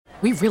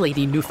We really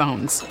need new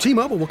phones.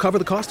 T-Mobile will cover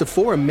the cost of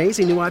 4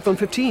 amazing new iPhone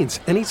 15s,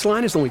 and each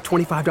line is only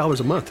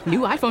 $25 a month. New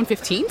iPhone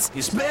 15s?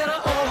 It's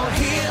better over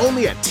here.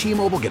 Only at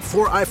T-Mobile, get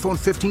 4 iPhone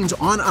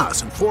 15s on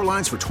us and 4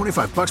 lines for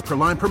 $25 per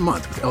line per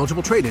month with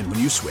eligible trade-in when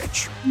you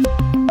switch.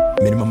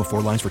 Minimum of 4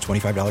 lines for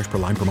 $25 per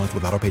line per month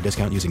with autopay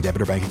discount using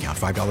debit or bank account.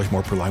 $5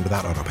 more per line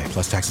without autopay,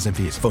 plus taxes and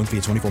fees. Phone fee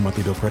at 24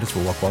 monthly bill credits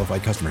for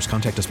well-qualified customers.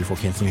 Contact us before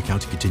canceling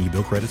account to continue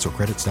bill credits or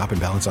credit stop and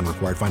balance on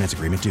required finance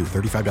agreement due.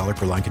 $35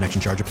 per line connection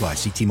charge applies.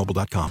 See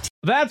T-Mobile.com.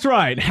 That's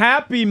right.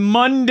 Happy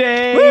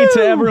Monday to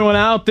everyone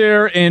out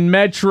there in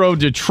Metro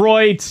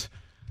Detroit.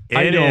 How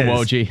you doing,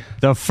 Woj?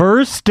 The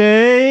first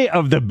day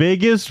of the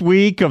biggest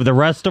week of the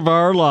rest of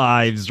our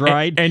lives,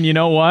 right? And you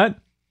know what?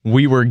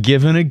 We were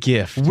given a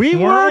gift. We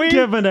were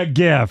given a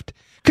gift.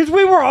 Because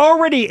we were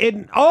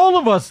already, all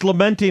of us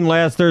lamenting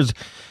last Thursday,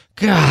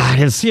 God,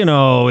 it's,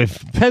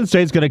 if Penn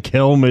State's going to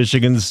kill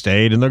Michigan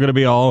State and they're going to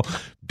be all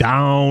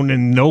down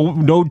and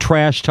no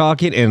trash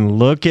talking, and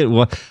look at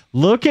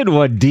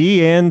what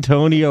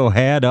D'Antonio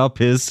had up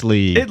his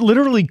sleeve. It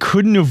literally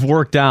couldn't have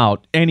worked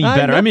out any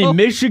better. I mean,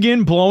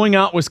 Michigan blowing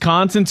out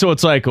Wisconsin, so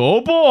it's like,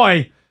 oh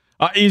boy,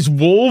 is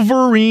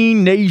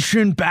Wolverine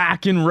Nation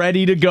back and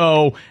ready to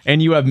go?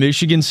 And you have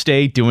Michigan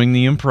State doing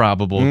the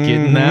improbable,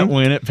 getting that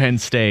win at Penn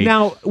State.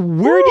 Now,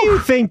 where do you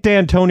think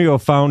D'Antonio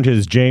found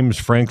his James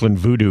Franklin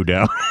voodoo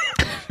down?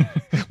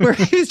 Where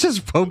he's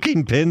just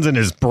poking pins in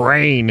his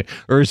brain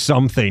or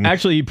something.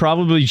 Actually, he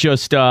probably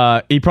just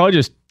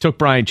took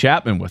Brian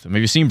Chapman with him.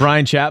 Have you seen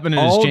Brian Chapman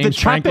and his James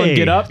Franklin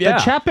get up? Yeah,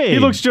 the Chappie. He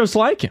looks just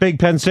like him. Big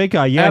Penn State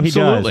guy. Yeah,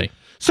 absolutely. He does.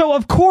 So,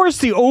 of course,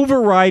 the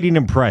overriding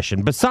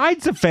impression,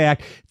 besides the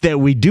fact that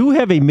we do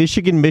have a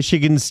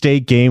Michigan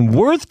State game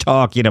worth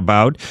talking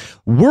about,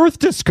 worth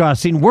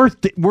discussing, worth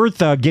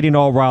getting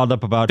all riled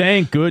up about.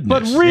 Thank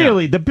goodness. But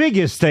really, the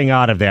biggest thing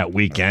out of that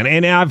weekend,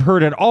 and I've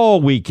heard it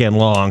all weekend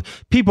long,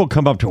 people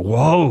come up to,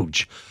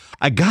 Woj,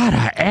 I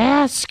gotta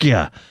ask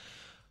you,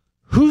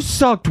 who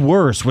sucked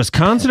worse,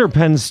 Wisconsin or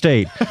Penn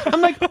State?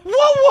 I'm like,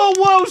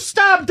 whoa,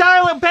 stop,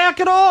 dial it,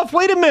 back it off.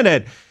 Wait a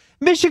minute.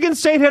 Michigan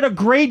State had a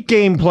great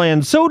game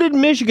plan. So did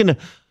Michigan.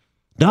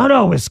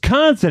 No,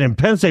 Wisconsin and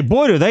Penn State,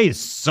 boy, do they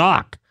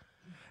suck.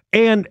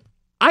 And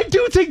I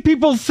do think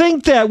people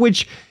think that,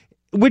 which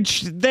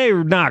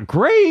they're not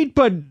great,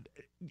 but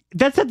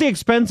that's at the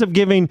expense of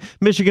giving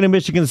Michigan and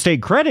Michigan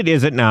State credit,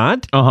 is it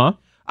not? Uh-huh.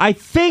 I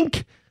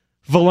think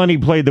Valenti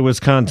played the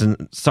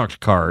Wisconsin sucked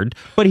card,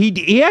 but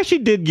he actually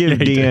did give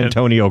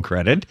D'Antonio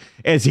credit,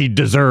 as he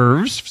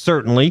deserves,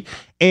 certainly.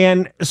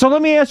 And so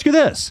let me ask you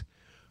this.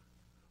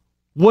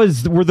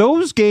 Were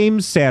those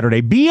games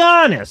Saturday? Be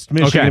honest,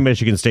 Michigan and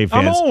Michigan State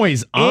fans. I'm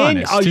always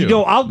honest, out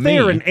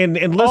there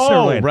and listener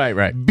land.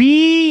 Right.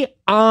 Be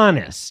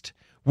honest.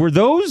 Were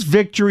those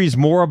victories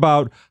more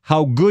about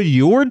how good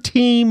your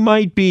team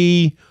might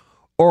be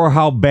or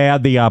how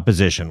bad the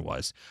opposition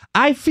was?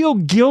 I feel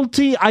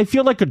guilty. I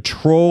feel like a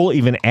troll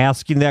even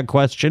asking that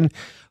question.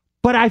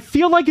 But I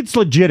feel like it's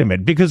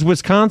legitimate because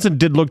Wisconsin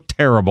did look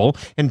terrible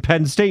and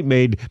Penn State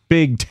made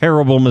big,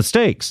 terrible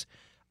mistakes.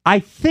 I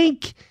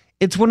think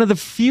it's one of the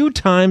few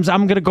times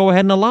I'm going to go ahead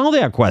and allow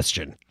that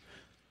question.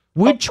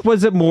 Which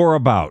was it more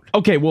about?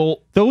 Okay,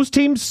 well, those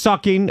teams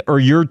sucking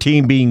or your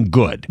team being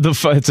good?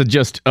 It's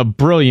just a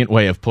brilliant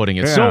way of putting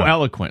it. Yeah. So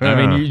eloquent. Yeah. I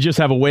mean, you just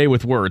have a way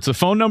with words. The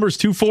phone number is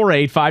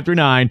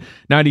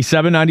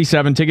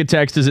 248-539-9797. Ticket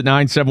text is at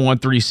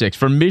 97136.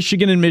 For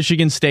Michigan and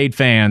Michigan State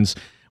fans,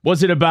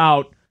 was it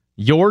about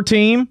your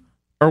team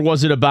or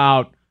was it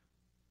about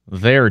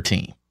their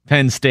team,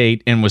 Penn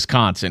State and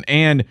Wisconsin?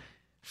 And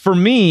for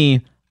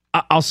me,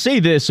 I'll say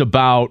this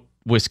about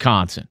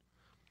Wisconsin.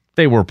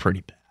 They were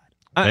pretty bad.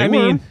 I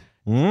mean,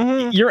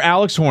 you're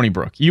Alex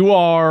Hornibrook. You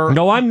are...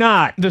 No, I'm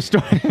not. Take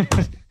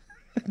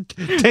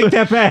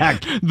that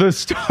back. The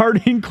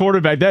starting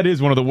quarterback. That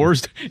is one of the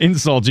worst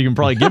insults you can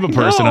probably give a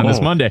person on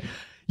this Monday.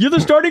 You're the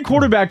starting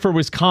quarterback for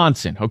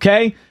Wisconsin,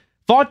 okay?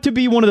 Thought to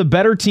be one of the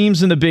better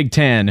teams in the Big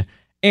Ten,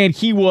 and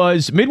he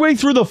was midway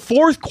through the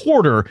fourth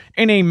quarter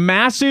in a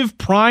massive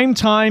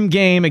primetime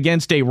game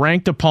against a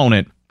ranked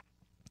opponent.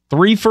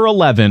 3 for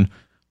 11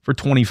 for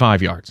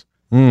 25 yards.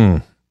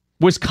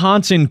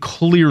 Wisconsin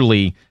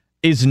clearly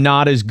is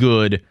not as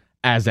good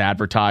as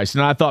advertised.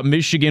 And I thought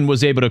Michigan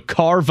was able to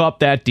carve up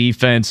that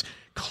defense.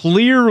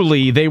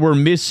 Clearly, they were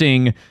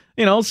missing,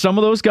 some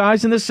of those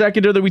guys in the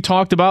secondary that we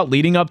talked about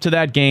leading up to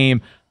that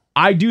game.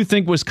 I do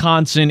think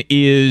Wisconsin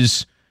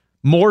is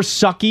more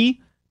sucky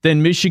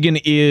than Michigan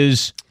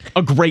is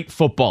a great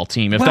football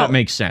team, if that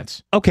makes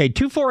sense. Okay,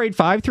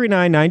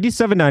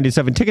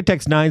 248-539-9797, ticket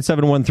text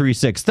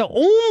 97136. The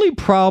only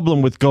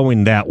problem with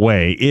going that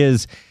way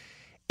is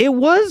it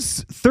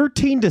was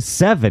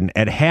 13-7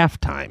 at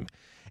halftime,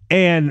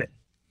 and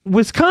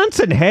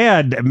Wisconsin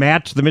had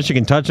matched the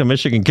Michigan touchdown.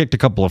 Michigan kicked a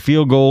couple of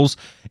field goals,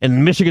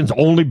 and Michigan's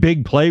only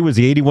big play was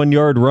the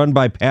 81-yard run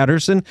by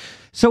Patterson.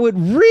 So it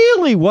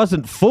really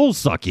wasn't full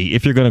sucky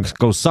if you're going to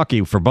go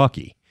sucky for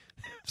Bucky.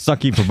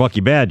 Sucky for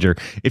Bucky Badger.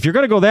 If you're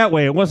going to go that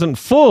way, it wasn't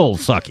full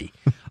sucky.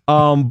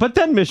 But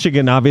then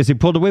Michigan obviously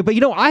pulled away. But,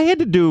 I had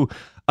to do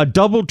a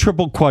double,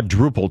 triple,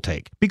 quadruple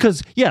take.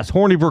 Because, yes,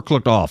 Hornibrook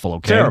looked awful,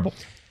 okay? Terrible.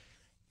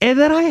 And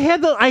then I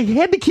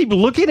had to keep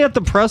looking at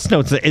the press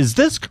notes. Is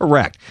this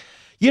correct?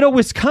 You know,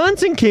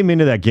 Wisconsin came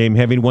into that game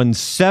having won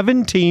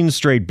 17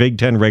 straight Big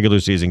Ten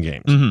regular season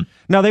games. Mm-hmm.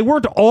 Now, they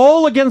weren't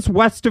all against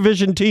West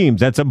Division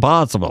teams. That's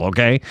impossible,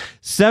 okay?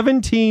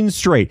 17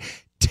 straight.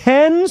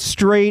 10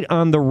 straight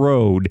on the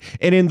road.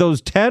 And in those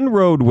 10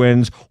 road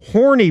wins,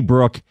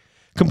 Hornibrook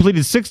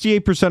completed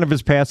 68% of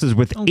his passes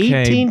with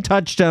 18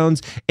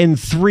 touchdowns and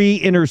 3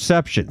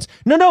 interceptions.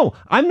 No,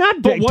 I'm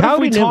not. But what have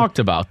we talked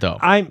about, though?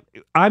 I'm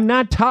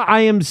not.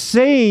 I am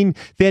saying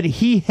that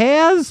he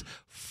has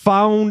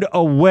found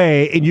a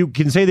way, and you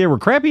can say they were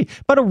crappy,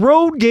 but a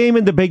road game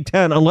in the Big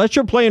Ten, unless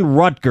you're playing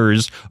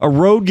Rutgers, a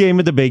road game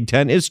in the Big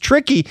Ten is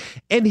tricky,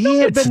 and he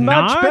had been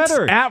much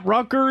better. At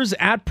Rutgers,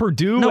 at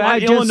Purdue,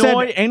 at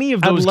Illinois, any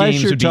of those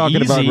games would be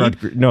easy. About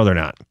Rutgers. No, they're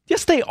not.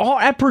 Yes, they are.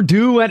 At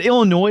Purdue, at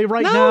Illinois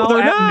now, they're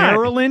at not.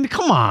 Maryland.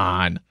 Come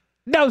on.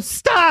 No,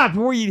 stop.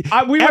 Okay,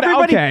 hold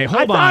on.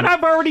 I thought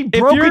I've already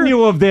broken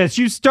you of this.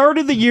 You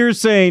started the year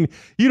saying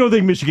you don't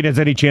think Michigan has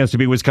any chance to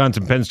beat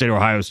Wisconsin, Penn State, or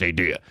Ohio State,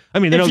 do you? I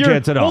mean, no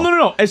chance at all. Well,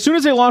 no. As soon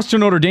as they lost to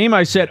Notre Dame,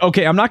 I said,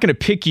 okay, I'm not going to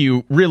pick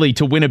you really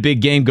to win a big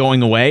game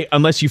going away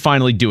unless you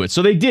finally do it.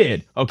 So they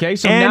did. Okay,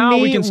 so now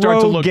we can start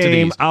to look to these.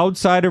 Any road game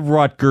outside of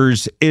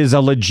Rutgers is a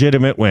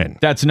legitimate win.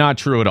 That's not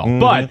true at all.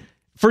 But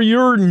for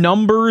your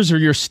numbers or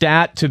your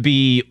stat to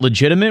be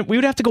legitimate, we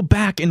would have to go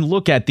back and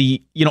look at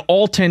the,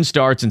 all 10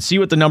 starts and see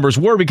what the numbers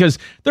were, because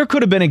there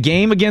could have been a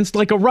game against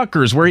like a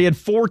Rutgers where he had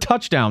 4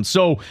 touchdowns.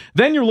 So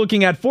then you're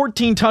looking at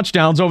 14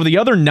 touchdowns over the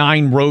other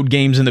 9 road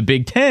games in the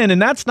Big Ten,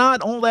 and that's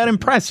not all that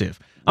impressive.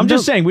 I'm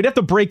just saying we'd have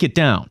to break it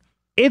down.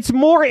 It's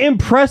more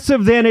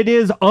impressive than it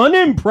is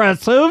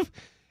unimpressive.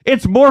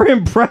 It's more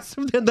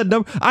impressive than the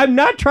number. I'm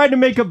not trying to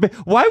make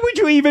why would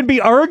you even be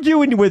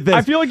arguing with this?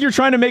 I feel like you're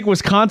trying to make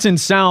Wisconsin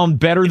sound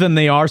better than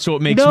they are, so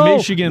it makes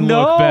Michigan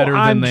look better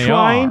than they are. I'm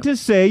trying to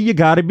say you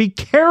got to be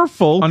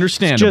careful.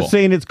 Understandable. Just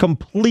saying it's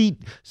complete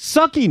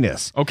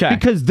suckiness. Okay.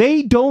 Because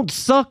they don't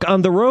suck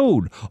on the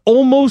road.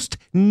 Almost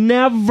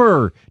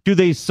never do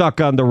they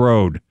suck on the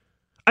road.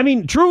 I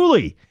mean,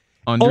 truly.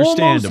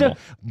 Understandable.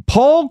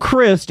 Paul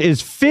Christ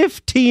is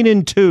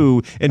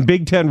 15-2 in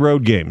Big Ten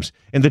road games,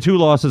 and the 2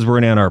 losses were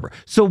in Ann Arbor.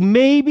 So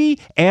maybe,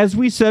 as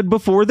we said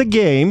before the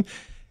game,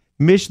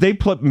 they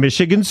put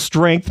Michigan's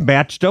strength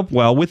matched up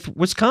well with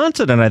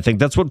Wisconsin, and I think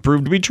that's what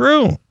proved to be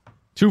true.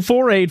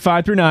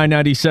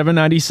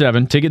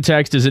 248-539-9797. Ticket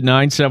text is at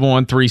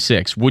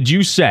 97136. Would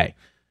you say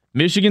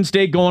Michigan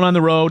State going on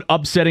the road,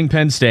 upsetting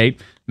Penn State,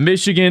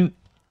 Michigan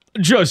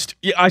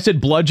I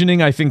said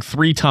bludgeoning, I think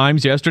 3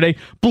 times yesterday,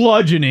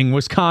 bludgeoning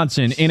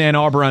Wisconsin in Ann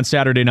Arbor on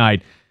Saturday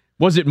night.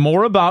 Was it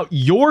more about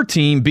your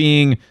team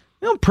being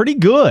pretty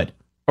good,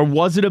 or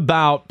was it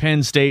about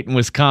Penn State and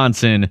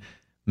Wisconsin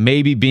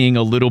maybe being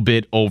a little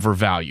bit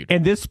overvalued?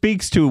 And this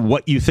speaks to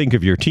what you think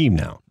of your team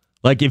now.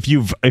 Like if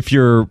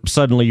you're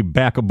suddenly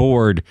back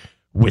aboard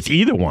with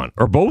either one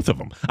or both of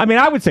them. I mean,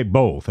 I would say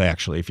both,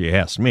 actually, if you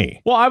asked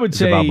me. Well, I would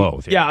say about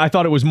both. Yeah, I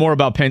thought it was more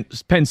about Penn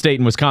State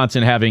and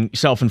Wisconsin having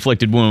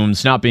self-inflicted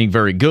wounds, not being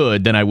very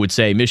good, than I would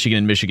say Michigan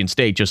and Michigan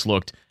State just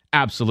looked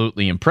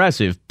absolutely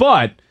impressive.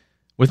 But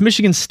with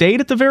Michigan State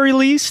at the very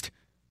least,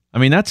 I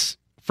mean, that's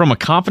from a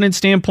confidence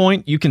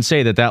standpoint, you can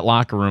say that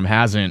locker room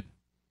hasn't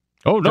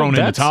thrown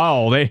in the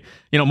towel.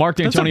 Mark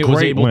D'Antonio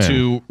was able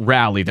to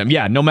rally them.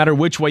 Yeah, no matter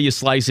which way you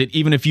slice it,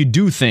 even if you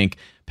do think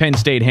Penn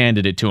State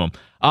handed it to them.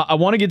 I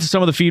want to get to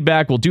some of the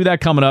feedback. We'll do that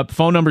coming up.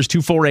 Phone number is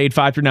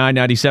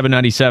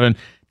 248-539-9797.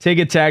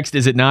 Ticket text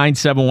is at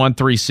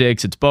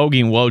 97136. It's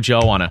Bogey and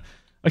Wojo on a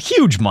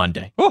huge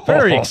Monday.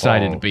 Very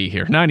excited to be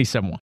here.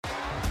 97.1.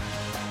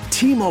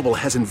 T-Mobile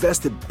has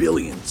invested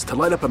billions to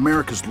light up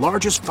America's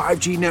largest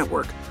 5G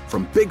network,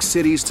 from big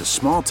cities to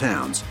small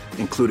towns,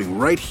 including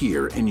right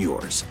here in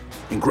yours.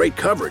 And great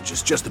coverage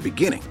is just the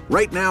beginning.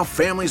 Right now,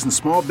 families and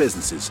small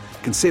businesses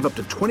can save up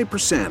to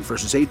 20%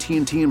 versus AT&T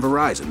and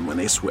Verizon when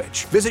they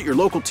switch. Visit your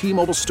local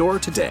T-Mobile store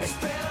today.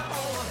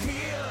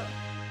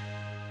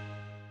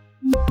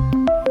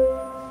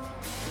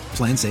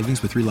 Plan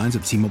savings with 3 lines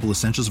of T-Mobile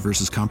Essentials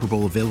versus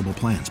comparable available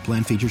plans.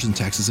 Plan features and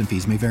taxes and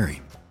fees may vary.